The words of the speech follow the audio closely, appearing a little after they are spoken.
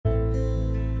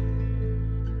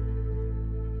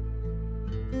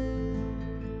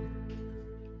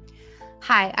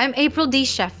Hi, I'm April D.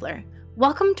 Scheffler.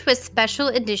 Welcome to a special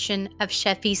edition of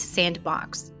Sheffy's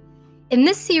Sandbox. In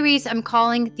this series, I'm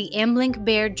calling the Ambling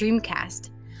Bear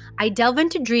Dreamcast. I delve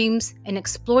into dreams and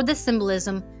explore the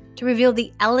symbolism to reveal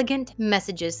the elegant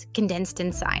messages condensed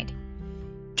inside.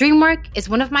 Dream work is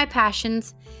one of my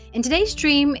passions, and today's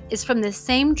dream is from the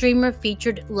same dreamer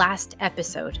featured last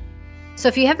episode. So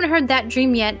if you haven't heard that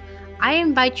dream yet, I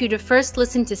invite you to first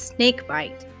listen to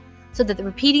Snakebite, so that the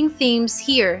repeating themes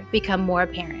here become more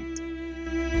apparent.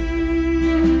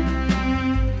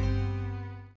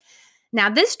 Now,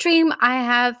 this dream I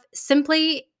have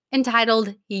simply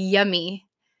entitled Yummy,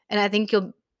 and I think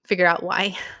you'll figure out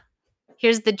why.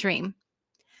 Here's the dream.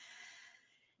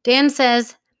 Dan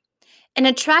says, an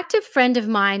attractive friend of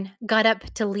mine got up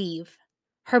to leave.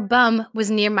 Her bum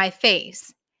was near my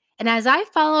face, and as I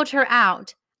followed her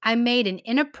out, I made an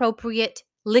inappropriate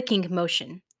licking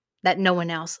motion that no one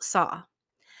else saw.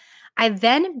 I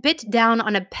then bit down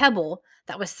on a pebble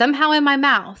that was somehow in my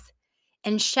mouth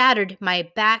and shattered my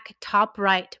back top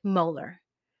right molar.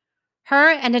 Her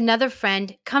and another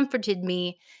friend comforted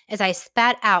me as I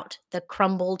spat out the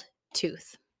crumbled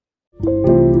tooth.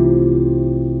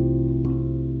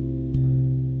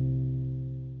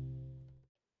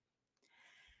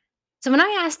 So when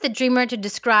I asked the dreamer to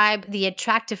describe the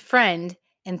attractive friend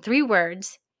in 3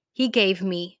 words, he gave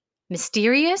me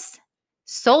mysterious,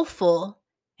 soulful,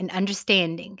 and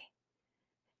understanding.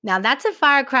 Now that's a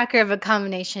firecracker of a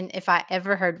combination if I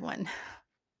ever heard one.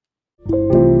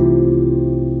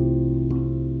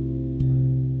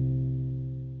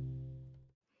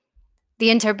 The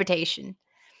interpretation.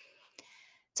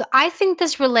 So I think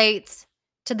this relates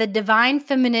to the divine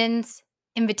feminine's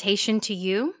invitation to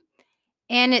you,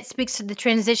 and it speaks to the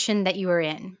transition that you are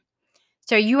in.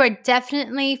 So you are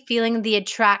definitely feeling the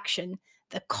attraction,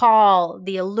 the call,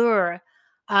 the allure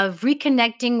of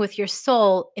reconnecting with your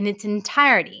soul in its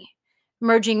entirety,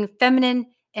 merging feminine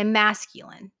and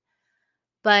masculine.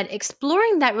 But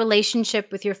exploring that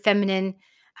relationship with your feminine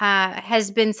has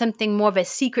been something more of a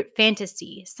secret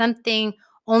fantasy, something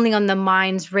only on the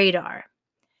mind's radar.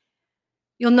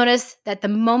 You'll notice that the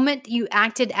moment you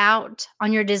acted out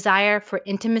on your desire for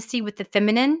intimacy with the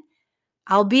feminine,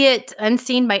 albeit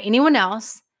unseen by anyone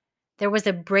else, there was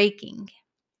a breaking.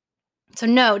 So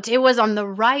note, it was on the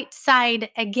right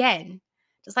side again,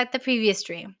 just like the previous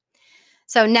dream.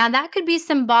 So now that could be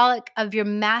symbolic of your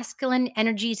masculine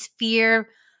energy's fear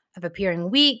of appearing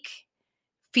weak,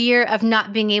 fear of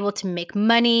not being able to make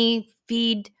money,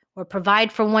 feed, or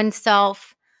provide for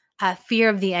oneself, fear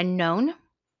of the unknown.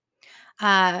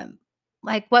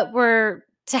 Like what were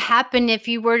to happen if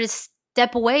you were to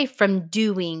step away from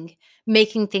doing,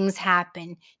 making things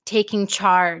happen, taking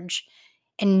charge,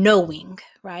 and knowing,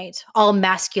 right? All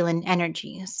masculine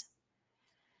energies.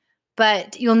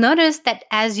 But you'll notice that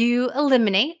as you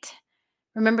eliminate,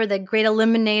 remember the great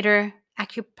eliminator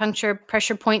acupuncture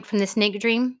pressure point from the snake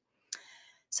dream?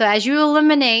 So as you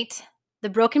eliminate the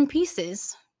broken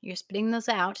pieces, you're spitting those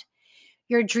out,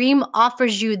 your dream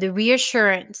offers you the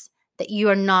reassurance that you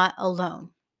are not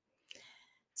alone.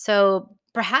 So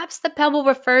perhaps the pebble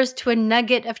refers to a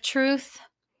nugget of truth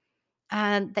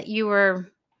that you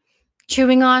were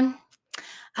chewing on.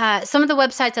 Some of the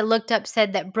websites I looked up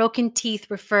said that broken teeth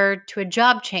referred to a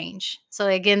job change. So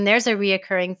again, there's a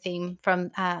reoccurring theme from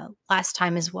last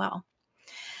time as well.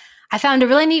 I found a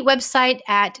really neat website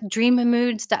at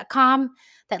dreammoods.com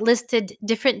that listed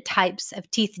different types of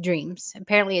teeth dreams.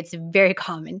 Apparently, it's very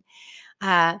common.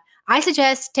 I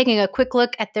suggest taking a quick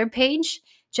look at their page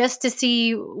just to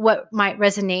see what might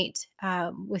resonate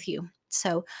with you.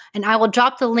 And I will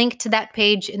drop the link to that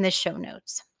page in the show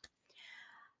notes.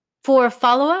 For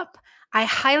follow-up, I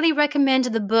highly recommend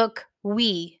the book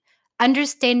We,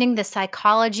 Understanding the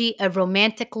Psychology of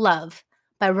Romantic Love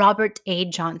by Robert A.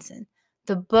 Johnson.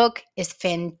 The book is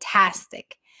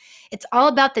fantastic. It's all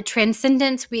about the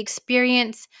transcendence we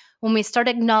experience when we start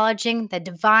acknowledging the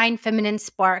divine feminine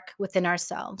spark within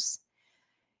ourselves.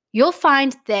 You'll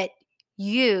find that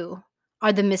you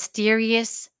are the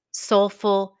mysterious,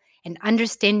 soulful, and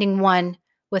understanding one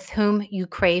with whom you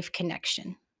crave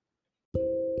connection.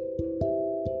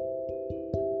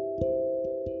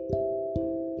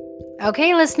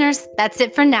 Okay, listeners, that's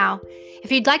it for now.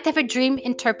 If you'd like to have a dream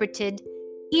interpreted,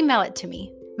 email it to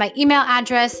me. My email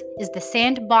address is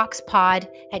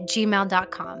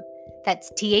thesandboxpod@gmail.com.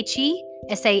 That's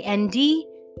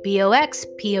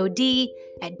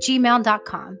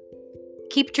THESANDBOXPOD@gmail.com.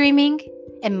 Keep dreaming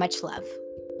and much love.